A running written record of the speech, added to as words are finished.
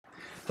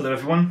Hello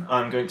everyone,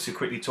 I'm going to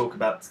quickly talk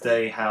about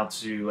today how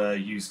to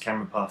use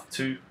Camera Path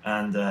 2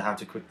 and how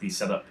to quickly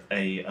set up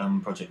a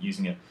project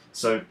using it.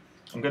 So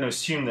I'm going to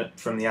assume that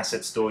from the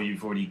asset store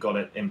you've already got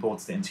it,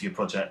 imported it into your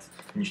project,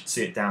 and you should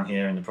see it down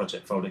here in the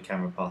project folder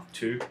Camera Path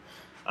 2. It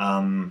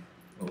will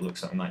look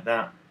something like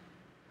that.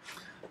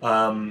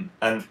 And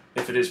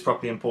if it is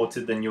properly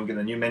imported, then you'll get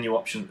a new menu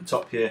option at the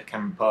top here,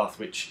 Camera Path,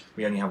 which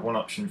we only have one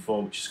option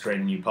for, which is create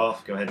a new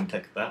path. Go ahead and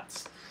click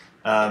that.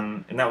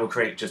 And that will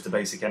create just a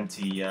basic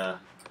empty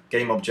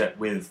game object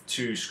with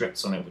two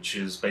scripts on it, which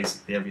is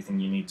basically everything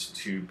you need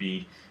to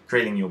be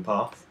creating your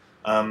path.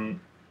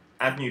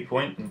 Add new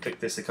point and click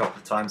this a couple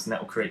of times, and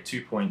that will create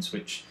 2 points,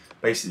 which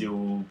basically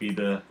will be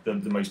the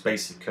most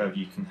basic curve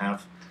you can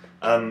have.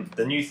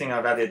 The new thing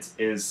I've added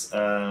is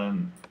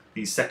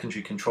these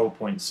secondary control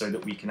points, so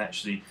that we can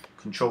actually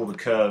control the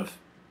curve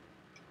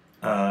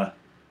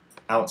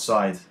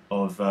outside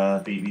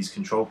of these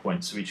control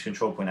points. So each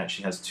control point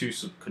actually has two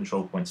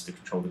control points to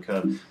control the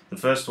curve. The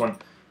first one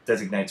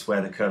designates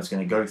where the curve is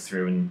going to go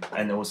through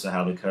and also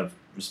how the curve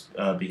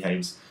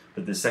behaves.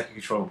 But the second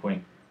control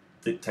point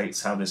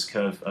dictates how this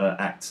curve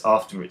acts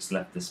after it's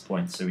left this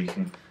point. So we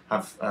can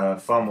have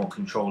far more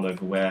control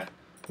over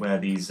where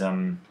these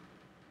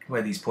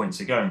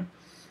points are going.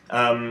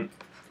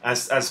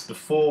 As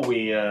before,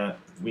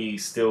 we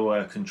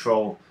still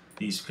control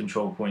these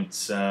control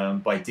points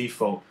by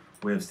default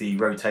with the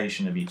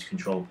rotation of each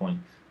control point.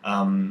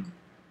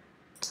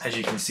 As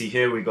you can see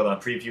here, we've got our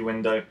preview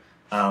window.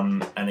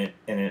 And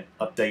it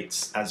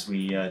updates as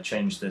we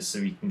change this, so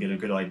we can get a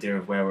good idea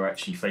of where we're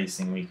actually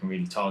facing. We can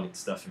really target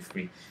stuff if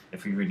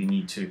we really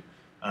need to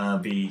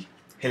be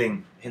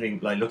hitting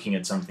like looking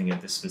at something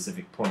at this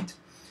specific point.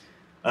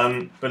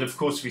 But of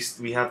course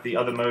we have the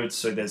other modes.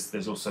 So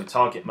there's also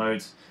target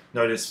mode.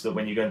 Notice that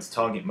when you go into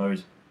target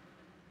mode,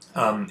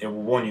 it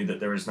will warn you that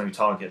there is no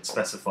target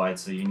specified.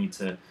 So you need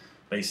to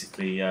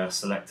basically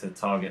select a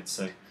target.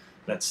 So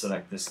let's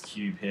select this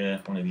cube here,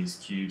 one of these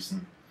cubes,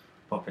 and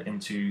pop it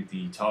into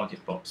the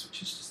target box,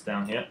 which is just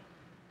down here.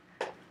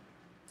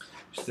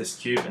 Just this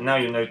cube, and now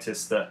you'll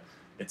notice that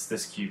it's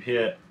this cube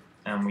here,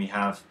 and we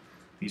have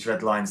these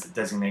red lines that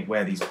designate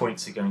where these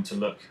points are going to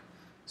look.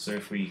 So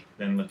if we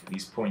then look at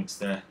these points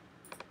there,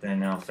 they're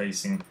now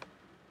facing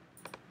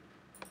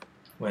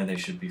where they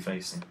should be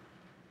facing.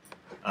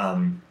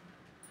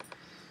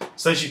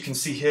 So as you can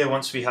see here,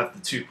 once we have the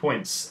 2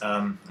 points,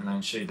 and I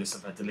can show you this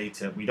if I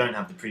delete it, we don't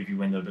have the preview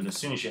window, but as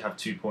soon as you have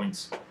 2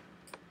 points,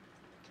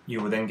 you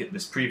will then get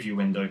this preview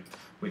window,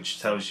 which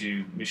shows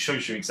you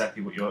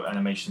exactly what your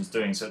animation is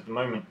doing. So at the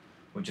moment,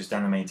 we're just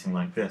animating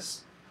like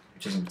this,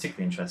 which isn't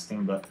particularly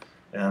interesting, but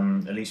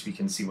at least we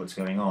can see what's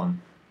going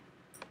on.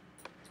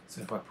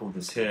 So if I pull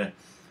this here,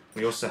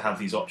 we also have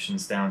these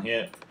options down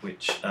here,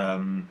 which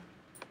allow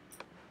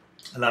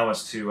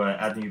us to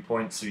add new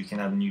points. So you can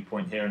add a new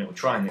point here, and it will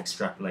try and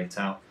extrapolate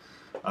out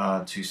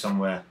to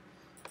somewhere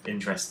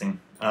interesting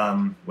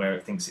where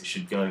it thinks it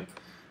should go.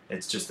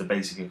 It's just a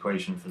basic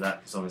equation for that,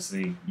 because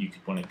obviously you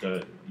could want it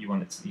to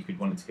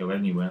go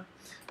anywhere.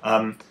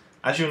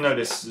 As you'll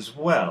notice as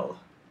well,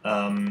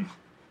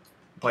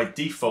 by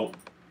default,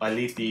 I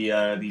leave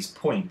these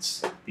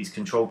points, these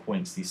control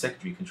points, these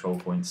secondary control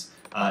points,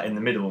 in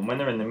the middle. And when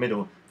they're in the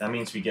middle, that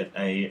means we get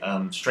a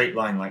straight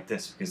line like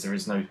this, because there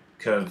is no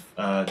curve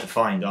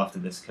defined after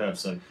this curve.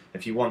 So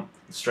if you want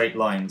straight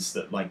lines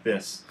like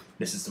this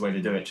is the way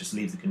to do it. Just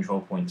leave the control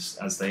points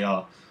as they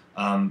are.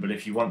 But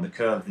if you want the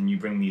curve, then you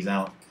bring these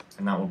out,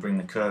 and that will bring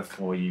the curve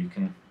for you. You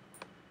can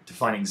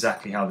define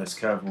exactly how this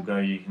curve will go.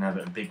 You can have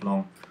it a big,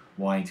 long,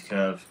 wide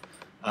curve.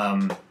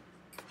 And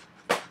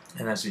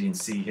as you can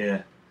see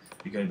here,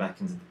 if we go back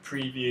into the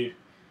preview,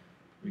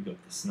 we've got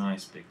this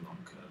nice, big, long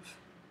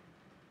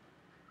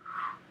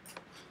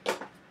curve.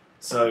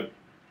 So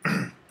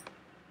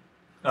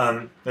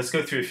let's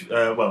go through.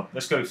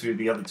 Let's go through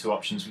the other 2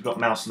 options. We've got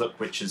mouse look,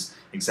 which is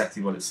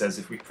exactly what it says.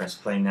 If we press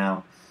play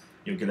now,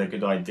 you'll get a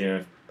good idea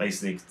of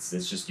basically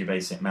it's just your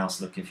basic mouse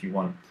look. If you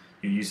want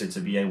your user to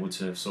be able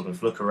to sort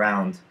of look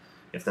around,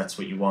 if that's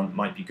what you want,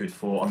 might be good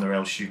for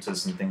on-the-rail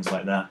shooters and things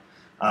like that.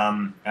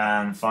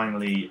 And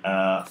finally,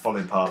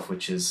 follow path,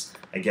 which is,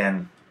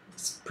 again,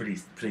 it's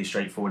pretty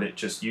straightforward. It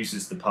just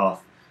uses the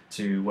path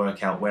to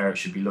work out where it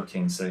should be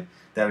looking. So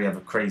there we have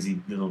a crazy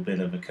little bit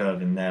of a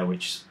curve in there,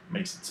 which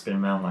makes it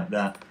spin around like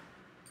that,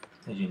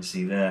 as you can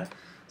see there.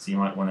 So you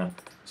might want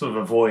to sort of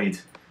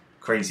avoid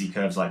crazy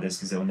curves like this,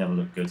 because it will never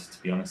look good,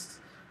 to be honest.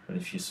 But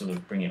if you sort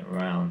of bring it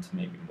around,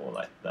 maybe more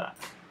like that,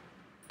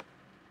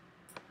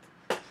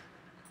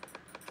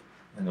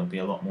 then it'll be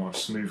a lot more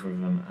smoother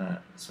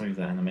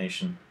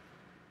animation.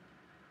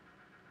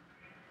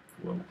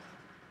 Whoa.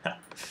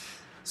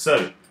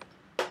 So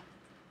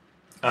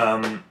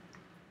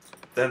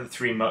they're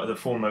the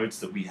 4 modes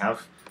that we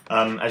have.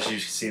 As you can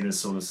see, there's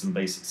sort of some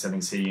basic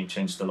settings here. You can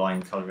change the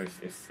line color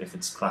if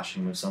it's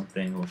clashing with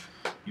something, or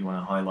you want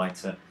to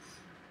highlight it.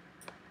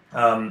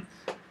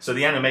 So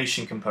the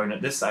animation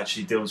component, this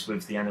actually deals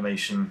with the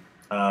animation.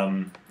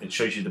 It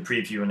shows you the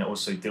preview, and it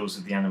also deals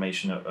with the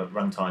animation at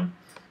runtime.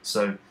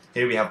 So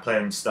here we have play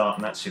and start,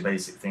 and that's your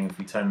basic thing. If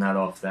we turn that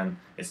off, then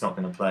it's not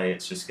going to play,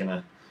 it's just going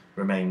to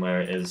remain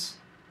where it is.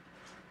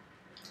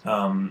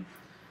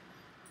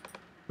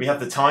 We have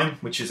the time,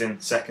 which is in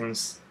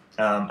seconds,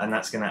 and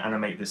that's going to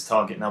animate this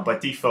target. Now by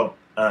default,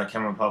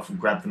 camera path will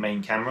grab the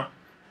main camera,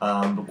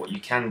 but what you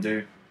can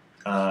do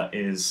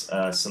is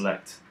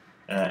select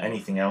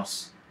anything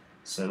else.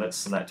 So let's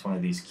select one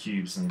of these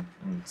cubes and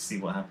see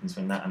what happens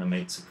when that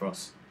animates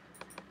across.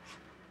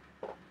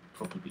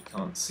 Probably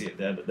can't see it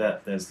there,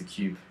 but there's the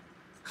cube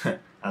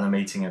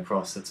animating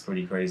across. That's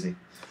pretty crazy.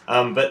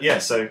 But yeah,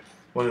 so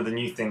one of the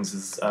new things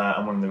is,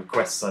 and one of the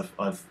requests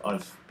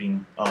I've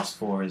been asked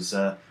for is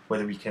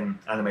whether we can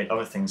animate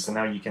other things. So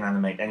now you can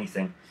animate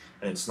anything.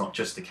 It's not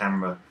just the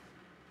camera.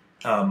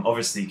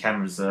 Obviously,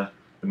 cameras are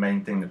the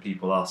main thing that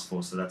people ask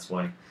for, so that's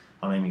why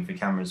I'm aiming for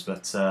cameras.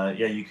 But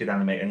yeah, you could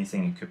animate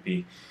anything. It could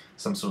be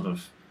some sort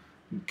of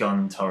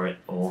gun turret,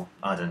 or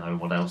I don't know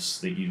what else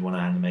that you'd want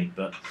to animate,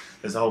 but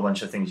there's a whole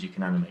bunch of things you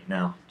can animate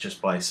now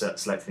just by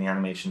selecting the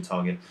animation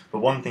target. But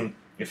one thing,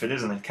 if it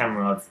isn't a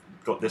camera, I've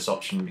got this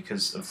option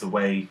because of the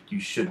way you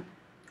should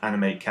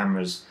animate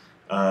cameras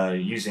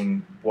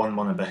using one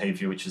mono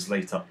behavior, which is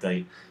late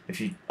update. If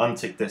you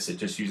untick this, it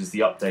just uses the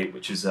update,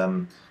 which is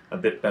a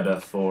bit better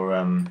for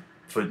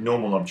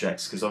normal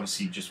objects, because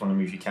obviously you just want to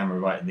move your camera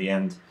right at the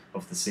end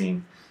of the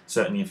scene.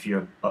 Certainly, if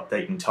you're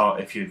updating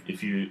if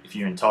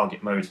you're in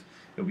target mode,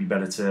 it'll be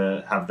better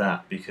to have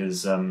that,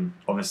 because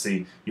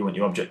obviously you want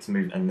your object to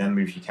move and then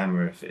move your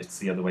camera. If it's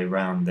the other way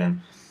around,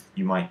 then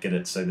you might get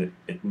it so that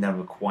it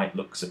never quite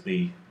looks at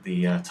the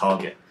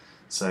target.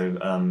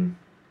 So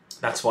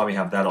that's why we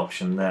have that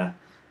option there.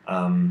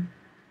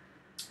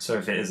 So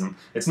if it isn't,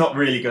 it's not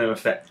really going to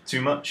affect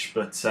too much,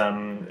 but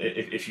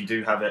if you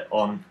do have it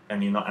on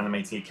and you're not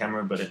animating your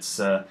camera, but it's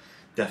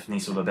definitely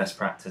sort of best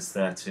practice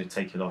there to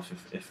take it off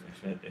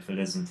if it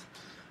isn't.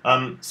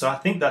 So I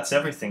think that's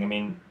everything. I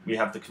mean, we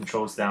have the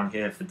controls down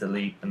here for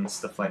delete and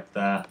stuff like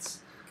that.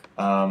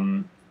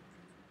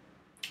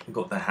 We've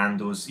got the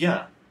handles,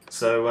 yeah.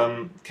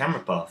 So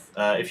camera path.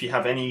 If you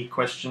have any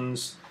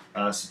questions,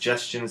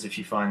 suggestions, if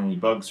you find any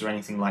bugs or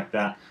anything like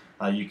that,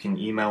 you can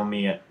email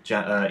me at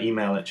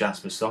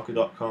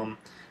email@jasperstocker.com,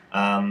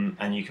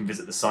 and you can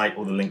visit the site.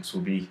 All the links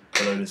will be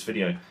below this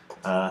video.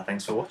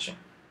 Thanks for watching.